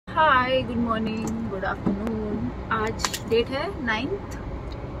हाय, good morning, good afternoon. आज date है 9th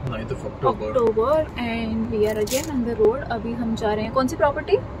of October and we are again on the road. अभी हम जा रहे हैं कौन सी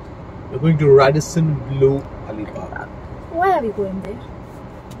property? We're going to Radisson Blu, Alibaug. Why are we going there?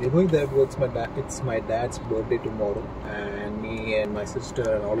 We're going there because it's my dad's birthday tomorrow, and me and my sister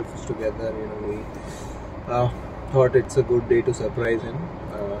and all of us together, we thought it's a good day to surprise him.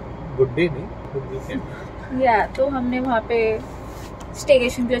 Good day, नहीं? Good weekend. Yeah, तो हमने वहाँ पे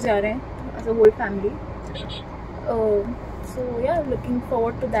staycation पे जा रहे हैं as a whole family. सो या लुकिंग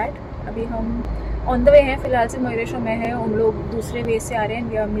फॉरवर्ड टू दैट। अभी हम ऑन द वे हैं, फिलहाल से मयूरेश में है, उन लोग दूसरे वे से आ रहे हैं।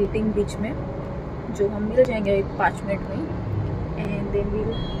 वी आर मीटिंग बीच में, जो हम मिल जाएंगे 5 मिनट में, and then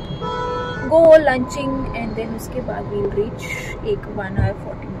we'll go launching, and then उसके बाद वील रीच 1 hour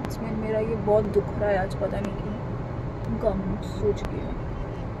 40 minutes में। मेरा ये बहुत दुख रहा है आज, पता नहीं क्यों, गम सूझ गया,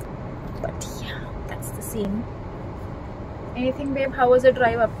 बट या that's the scene. Anything, babe? How was the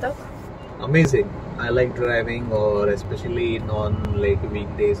drive up तक? Amazing. I like driving, or especially on like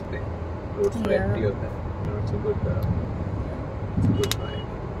weekdays. Roads are empty of them. It's a good drive.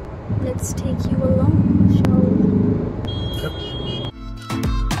 Let's take you along, shall we? Yep.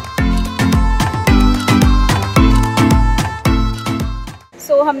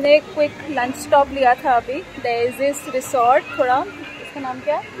 So हमने एक quick lunch stop लिया था अभी। There is this resort, थोड़ा इसका नाम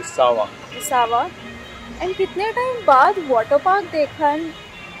क्या है? विसावा। एंड कितने टाइम बाद वाटर पार्क देखा,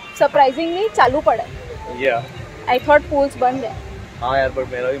 सरप्राइजिंगली चालू पड़ा है। आई थॉट पूल्स बंद है। हाँ यार, पर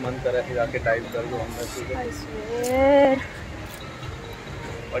मेरा भी मन कर रहा है जाके डाइव कर लूं अंदर। I swear.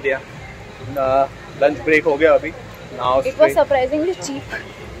 बढ़िया। लंच ब्रेक हो गया अभी। Now it was surprisingly cheap.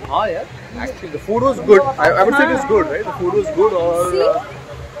 हाँ यार, actually the food was good. I would say it is good, right? The food was good, और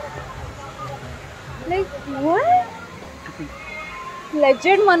लाइक व्हाट,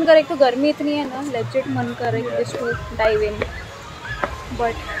 लेजिट मन करे, तो गर्मी इतनी है ना, लेजिट मन करे just to dive in,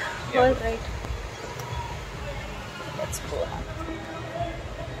 but alright, let's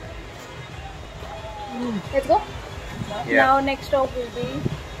go. Now next stop will be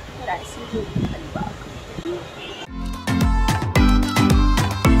Radisson Blu, Alibaug.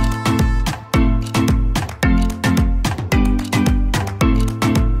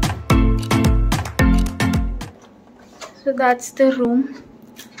 So that's the room.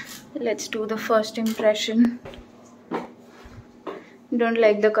 Let's do the first impression. Don't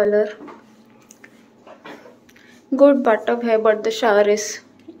like the color. Good bathtub hai, but the shower is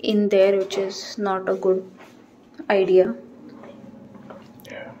in there, which is not a good idea.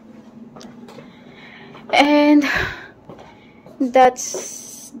 And that's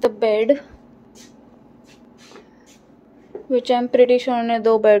the bed, which I'm pretty sure उन्होंने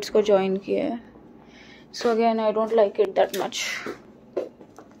 2 beds को join किया है. So again, I don't like it that much.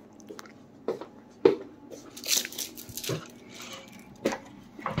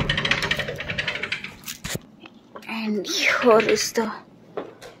 And here is the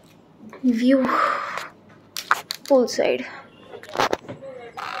view, poolside.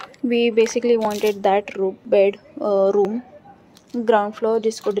 We basically wanted that room, ground floor,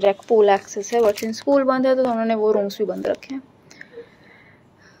 जिसको direct pool access है, but since school बंद है तो उन्होंने वो rooms भी बंद रखे हैं.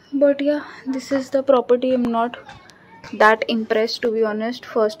 But yeah, this is the property. I'm not that impressed, to be honest.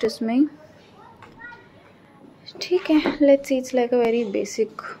 First इसमें ठीक है, let's see. It's like a very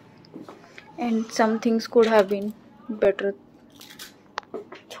basic, and some things could have been better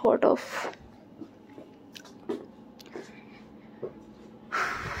thought of.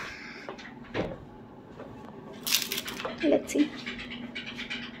 Let's see.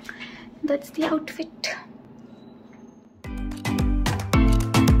 That's the outfit.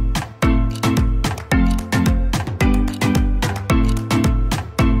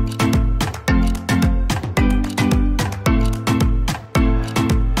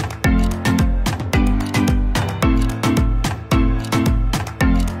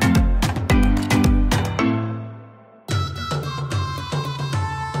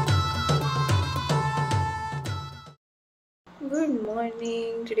 Good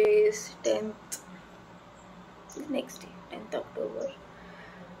morning. Today is 10th. Next day, 10th October.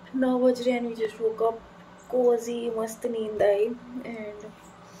 9 बज रहे हैं, and we just woke up. Cozy, मस्त नींद आई, and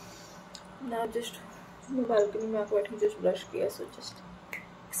now just balcony में आकर बैठी, just brush किया, so just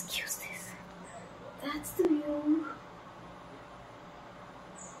excuse this. That's the view.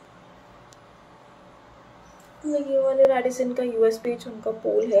 ये वाले रेडिसन का यूएस बीच उनका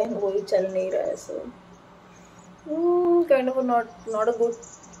पूल है, वही चल नहीं रहा है, so kind of not a good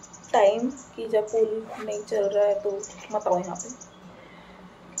time कि जब पूल नहीं चल रहा है तो मत आओ यहाँ पे।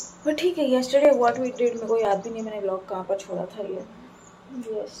 बट ठीक है, येस्टरडे व्हाट वी डिड मेरे को याद भी नहीं, मैंने व्लॉग कहाँ पर छोड़ा था ये।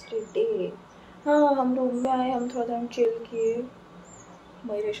 येस्टरडे हाँ, हम रूम में आए, हम थोड़ा टाइम चिल किए,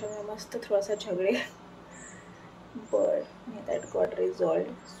 मयूरेश में मस्त थोड़ा सा झगड़े, but yeah, that got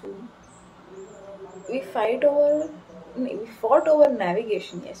resolved soon. We fought over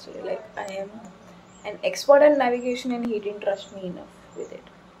navigation yesterday. Like, I am an expert at navigation and he didn't trust me enough with it,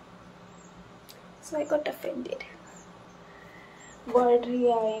 so I got offended. But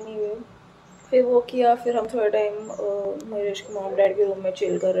yeah, anyway, फिर वो किया, फिर हम थोड़ा time Mayuresh के mom dad के room में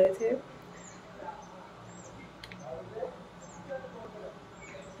chill कर रहे थे,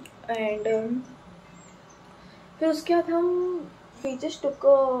 एंड फिर उसके बाद हम we just took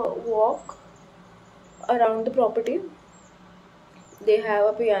a walk around the property. They have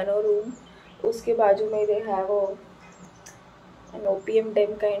a piano room. उसके बाजू में they have an opium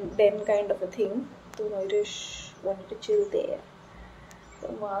den kind of a thing. तो Mayuresh wanted to chill there. तो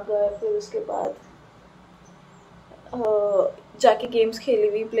वहाँ गए, फिर उसके बाद जाके गेम्स खेली.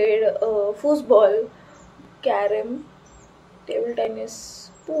 We played foosball, carrom, table tennis,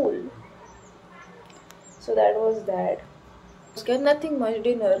 pool. So that was that. उसके बाद nothing much.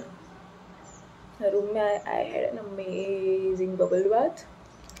 Dinner. रूम में I had an amazing bubble bath.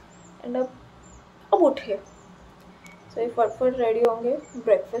 And अब उठे, सो फटफट रेडी होंगे,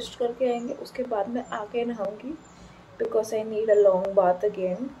 ब्रेकफास्ट करके आएंगे, उसके बाद मैं आके नहाऊंगी because I need a long bath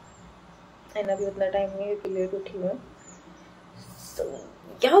again. And अभी उतना टाइम नहीं है कि लेट उठी हूँ. सो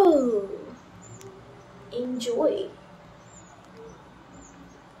या enjoy.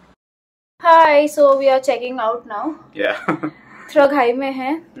 Hi, so we are checking out now. थोड़ा घाई में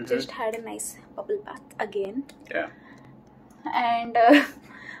है. Just had a nice bubble bath again. And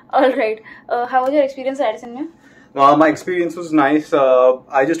all right, how was your experience Radisson में? My experience was nice.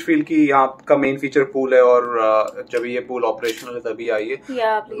 I just feel कि यहाँ का main feature pool है, और जब ये pool operational है तभी आई है.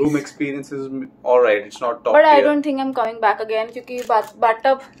 Yeah, please. Room experience is alright. It's not top But tier. I don't think I'm coming back again क्योंकि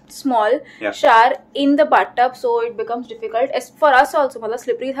bathtub small, Yeah. shower in the bathtub, so it becomes difficult. As for us also, मतलब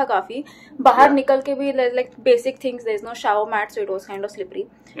slippery था काफी. बाहर Yeah. निकल के भी like basic things, there is no shower mat, so it was kind of slippery.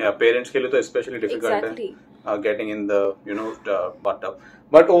 Yeah, parents के लिए तो especially difficult Exactly. है getting in the bathtub.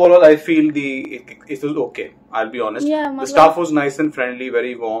 But overall, I feel it was okay. I'll be honest. Yeah, the staff was nice and friendly,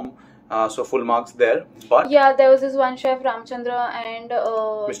 very warm. So full marks there. But yeah, there was this one chef Ramchandra and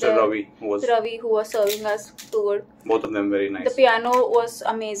Mr. Ravi who was serving us food. Both of them very nice. The piano was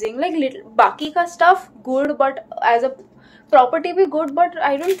amazing. Like बाकी का stuff good, but as a property be good, but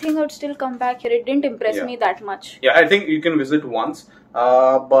I don't think I would still come back here. It didn't impress me that much. Yeah, I think you can visit once,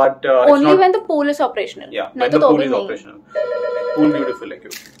 but only when the pool is operational. Yeah, when the pool is operational. Pool beautiful है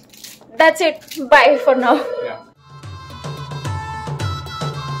क्यों? That's it. Bye for now. Yeah.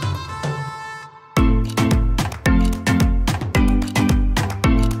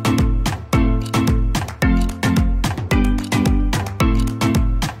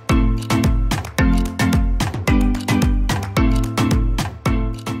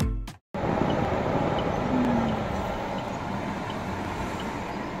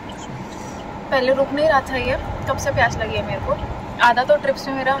 पहले रुक नहीं रहा था ये, कब से प्यास लगी है मेरे को. आधा तो ट्रिप्स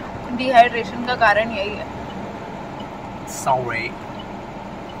में मेरा डिहाइड्रेशन का कारण यही है. Sorry.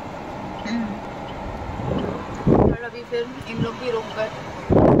 और अभी फिर इन लोग भी रुक गए.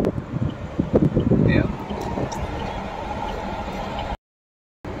 Yeah.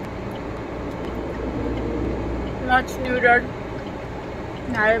 Much needed.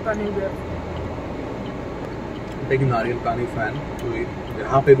 नारियल पानी भी. लेकिन नारियल पानी फैन, तो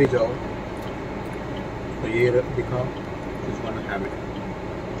यहाँ पे भी जाओ तो ये दिखाओ, just wanna have it.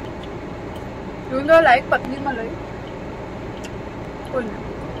 You know, like पतली मलाई. कोई नहीं.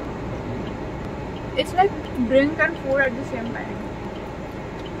 It's like drink and food at the same time.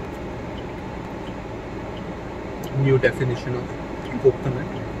 New definition of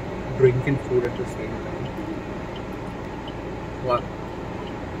coconut, drink and food at the same time. What?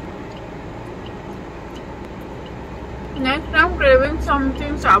 Next I'm craving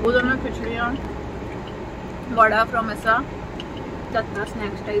something sabudana khichdiyan, vada from ऐसा Datta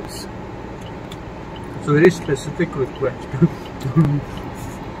snacks types. It's a very specific request.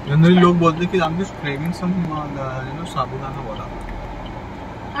 Generally लोग बोलते हैं कि I'm just craving some sabudana vada.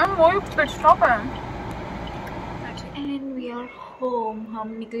 I'm more pit stop है. And we are home. हम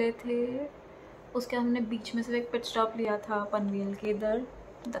निकले थे, उसके हमने बीच में से एक पिट स्टॉप लिया था पनवेल के इधर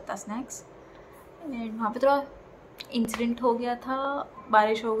दत्ता स्नैक्स. एंड वहाँ पे थोड़ा इंसिडेंट हो गया था,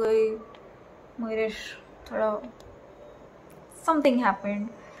 बारिश हो गई, मयूरेश थोड़ा समथिंग हैपेंड,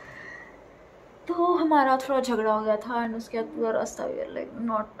 तो हमारा थोड़ा झगड़ा हो गया था. एंड उसके बाद पूरा रास्ता we are like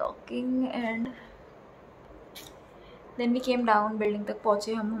not talking. And then we came down, building तक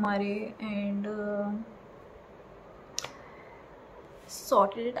पहुँचे हम हमारे, and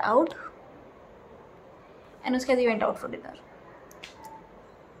sorted it out. And उसके बाद we went out for dinner.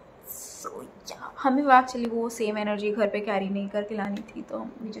 हमें वो एक्चुअली वो सेम एनर्जी घर पे कैरी नहीं करके लानी थी, तो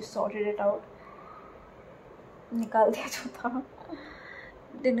we just sorted it out, निकाल दिया जो था।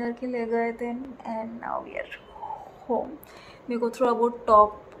 डिनर के लिए गए थे and now we are home. मेरे को थोड़ा बहुत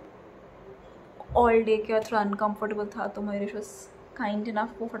टॉप ऑल डे के थोड़ा अनकम्फर्टेबल था, तो मयूरेश वाज काइंड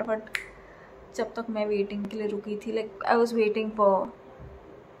इनफ, वो फटाफट जब तक मैं वेटिंग के लिए रुकी थी, like I was waiting for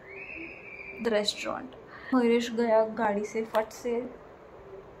the restaurant, Mayuresh गया गाड़ी से फट से,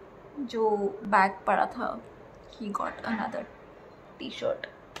 जो बैग पड़ा था, he got another T shirt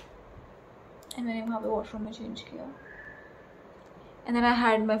and मैंने वहाँ पे वॉशरूम में चेंज किया and then I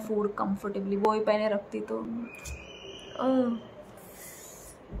had my food comfortably, वो ही पहने रखती तो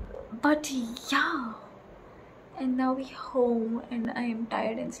but yeah, and now we home and I am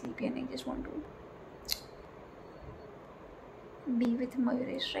tired and sleepy and I just want to be with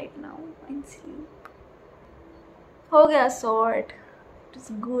Mayuresh right now and sleep. हो गया sort, it is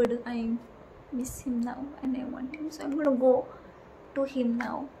good, I miss him now and I want him, so I'm gonna go to him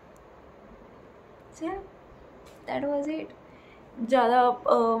now. So yeah, that was it. ज़्यादा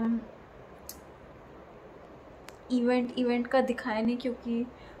event का दिखाया नहीं क्योंकि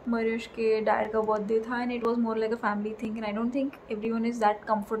मयूरेश के dad का birthday था and it was more like a family thing and I don't think everyone is that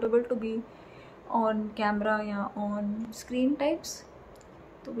comfortable to be on camera या on screen types,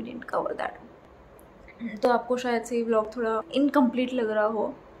 तो वी डिडंट कवर दैट। तो आपको शायद से ये व्लॉग थोड़ा इनकम्प्लीट लग रहा हो,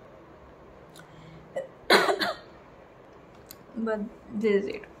 बट दिस इज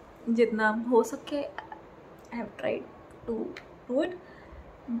इट, जितना हो सके I have tried to do it,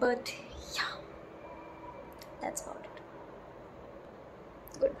 but yeah, that's about it.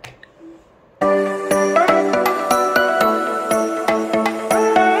 Good night.